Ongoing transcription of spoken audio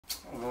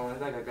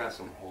think I got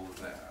some holes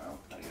there.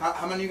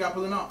 How many you got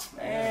pulling up?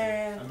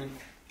 Man. I mean,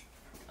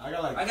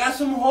 I got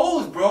some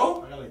holes,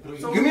 bro. I got like 3.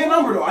 So give me a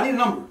number though. I need a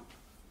number.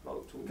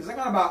 Oh, 2. Cause I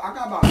got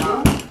about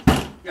 9.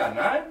 You got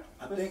 9?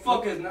 I think.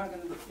 Fuck is not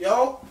gonna do.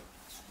 Yo.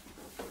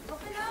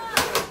 Open up.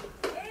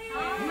 Hey.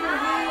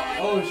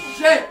 Oh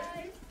shit.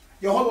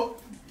 Yo, hold on.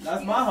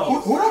 That's my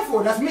house. Who that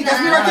for? That's me.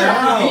 That's me right there.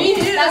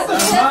 That's the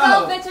shit,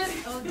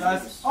 bitches.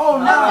 That's Oh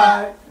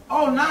nah.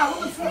 Oh nah.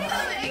 What the fuck?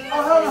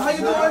 Oh hell no. How you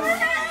doing?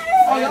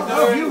 Oh y'all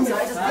love you.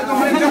 Let's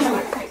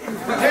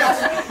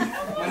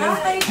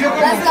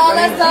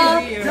go.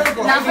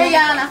 Not for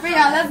y'all,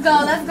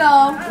 let's go.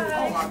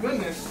 Oh my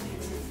goodness.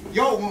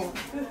 Yo,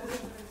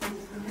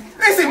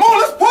 they say, Mo,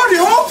 let's party,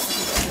 ho!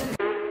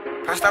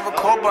 Press that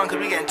record button, cause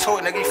we getting to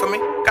it, nigga, you feel me?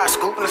 Got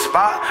Scoop in the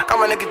spot, got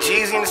my nigga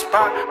Geezzy in the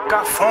spot,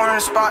 got Phoreign in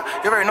the spot.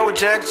 You already know what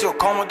Jax, yo,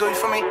 Coma do, you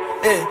feel me?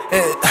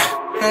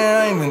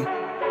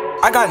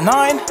 I got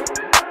 9.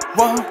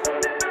 One.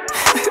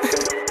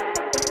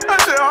 That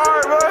shit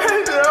hard, boy.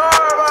 That shit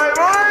hard,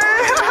 boy.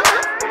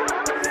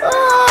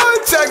 Oh,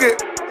 check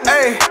it.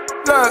 Hey,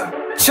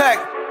 look, check.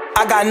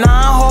 I got 9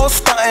 hoes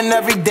stunting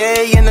every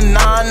day in the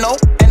 9-0.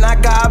 And I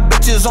got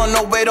bitches on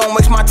the way, don't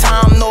waste my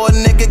time. No, a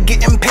nigga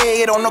getting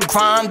paid on the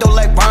grind, though,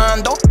 like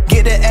Rondo.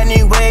 Get it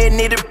anyway,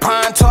 need it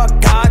pronto, I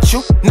got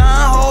you. 9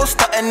 hoes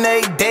stunting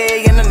every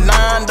day in the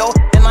 9-0.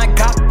 And I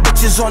got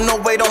bitches on the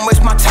way, don't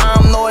waste my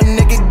time. No, a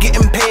nigga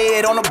getting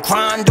paid on the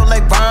grind, though,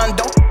 like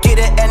Rondo. Get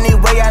it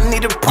anyway, I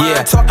need it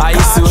pronto, I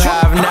used to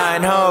have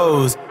 9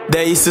 hoes.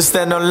 They used to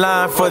stand on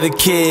line for the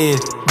kid.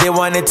 They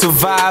wanted to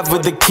vibe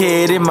with the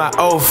kid in my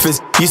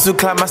office. Used to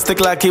climb my stick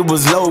like it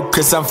was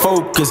locust. I'm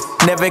focused,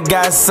 never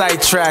got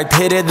sidetracked.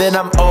 Hit it, then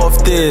I'm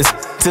off this,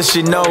 till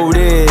she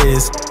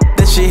noticed.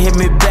 Then she hit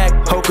me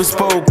back, hocus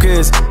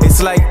pocus.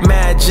 It's like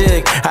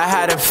magic, I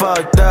had it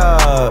fucked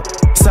up.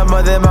 Some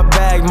of them I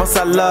bagged, most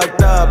I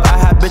lucked up. I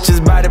had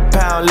bitches by the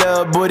pound,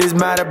 little booties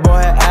matter,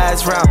 boy, her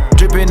ass round.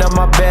 Dripping on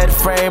my bed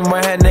frame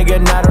when her nigga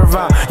not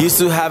around. Used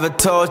to have a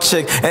tall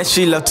chick, and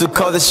she loved to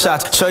call the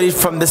shots. Shorty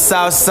from the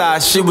south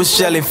side, she was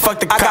shelling, fuck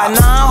the cops. I got 9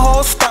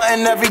 hoes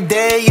stunting every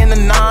day in the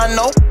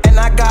 9-0. And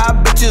I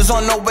got bitches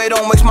on the way,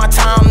 don't waste my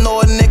time.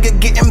 No, a nigga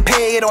getting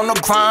paid on the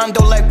grind,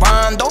 though, like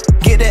Rondo.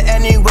 Get it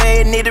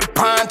anyway, need it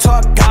pronto,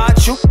 I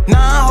got you. 9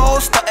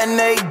 hoes stunting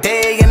every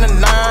day in the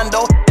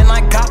 9-0. And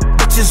I got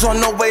bitches on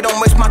the way, don't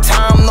waste my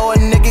time. No, a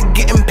nigga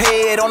getting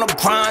paid on the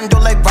grind, though,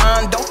 like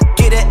Rondo.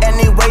 Get it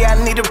anyway,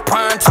 I need it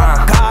pronto,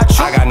 I got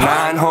you. I got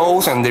 9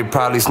 hoes and they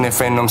probably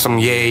sniffing on some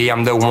yay.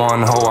 I'm the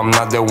one hoe, I'm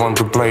not the one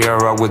to play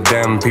around with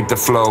them. Peep the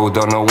flow,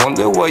 don't know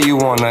wonder what you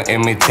wanna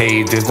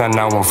imitate. This not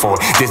 914,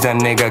 this that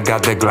nigga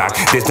got the Glock,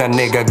 this that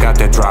nigga got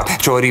the drop.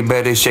 Shorty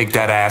better shake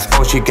that ass,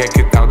 oh she get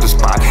kicked out the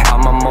spot.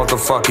 I'm a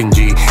motherfucking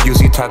G, you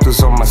see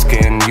tattoos on my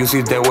skin. You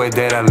see the way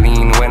that I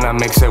lean when I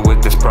mix it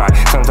with the Sprite.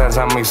 Sometimes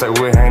I mix it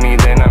with Henny,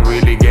 then I'm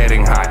really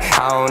getting high.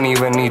 I don't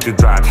even need to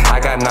drive, I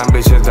got 9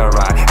 bitches to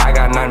ride. I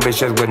got 9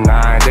 bitches with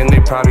 9, then they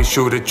probably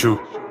shoot at you.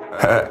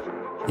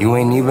 You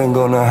ain't even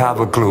gonna have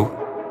a clue,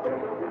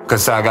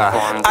 cause I got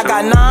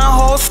 9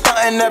 hoes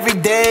stunting every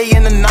day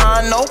in the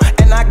 9-0.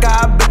 And I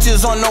got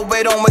bitches on the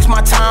way, don't waste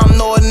my time.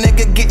 No, a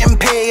nigga getting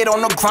paid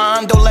on the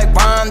grind, though, like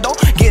Rondo.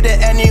 Get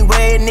it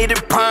anyway, need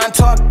it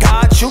pronto, I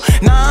got you.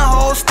 9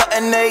 hoes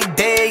stunting every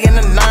day in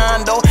the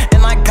 9-0.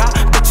 And I got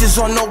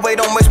bitches on the way,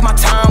 don't waste my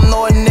time.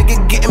 No, a nigga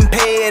getting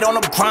paid on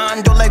the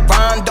grind, though, like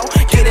Rondo.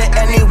 Get it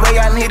anyway,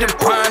 I need it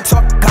pronto,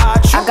 I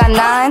got you. I got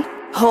 9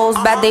 hoes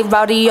bad, they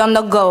rowdy on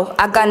the go.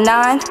 I got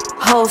 9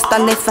 hoes,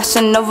 done they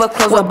fashion over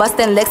clothes. We're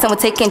busting legs and we're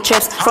taking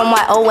trips from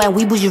YO and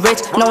we bougie rich.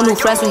 No new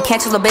friends, we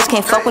can't chill a bitch.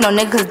 Can't fuck with no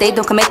nigga cause they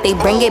don't commit. They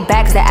bring it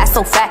back cause their ass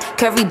so fat.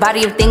 Curvy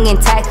body, everything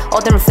intact.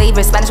 All different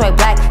flavors, Spanish, white,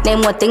 black.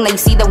 Name one thing that you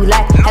see that we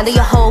lack. Handle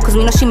your hoe cause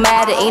we know she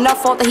mad. It ain't our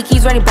fault that he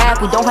keeps running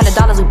back. We don't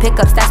 $100, we pick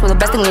up stats. But the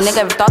best thing we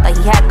nigga ever thought that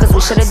he had. Cause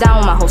we shut it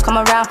down when my hoes come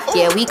around.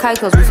 Yeah, we kite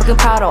cause we fucking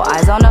proud. All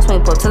eyes on us when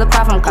we pull to the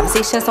crowd. From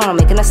conversations, so I'm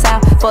making a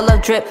sound. Full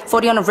of drip,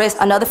 40 on the wrist.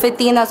 Another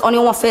 50 and that's only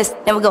on one fist.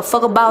 Never go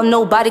fuck about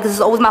nobody cause it's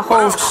always my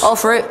hoes. All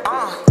for it.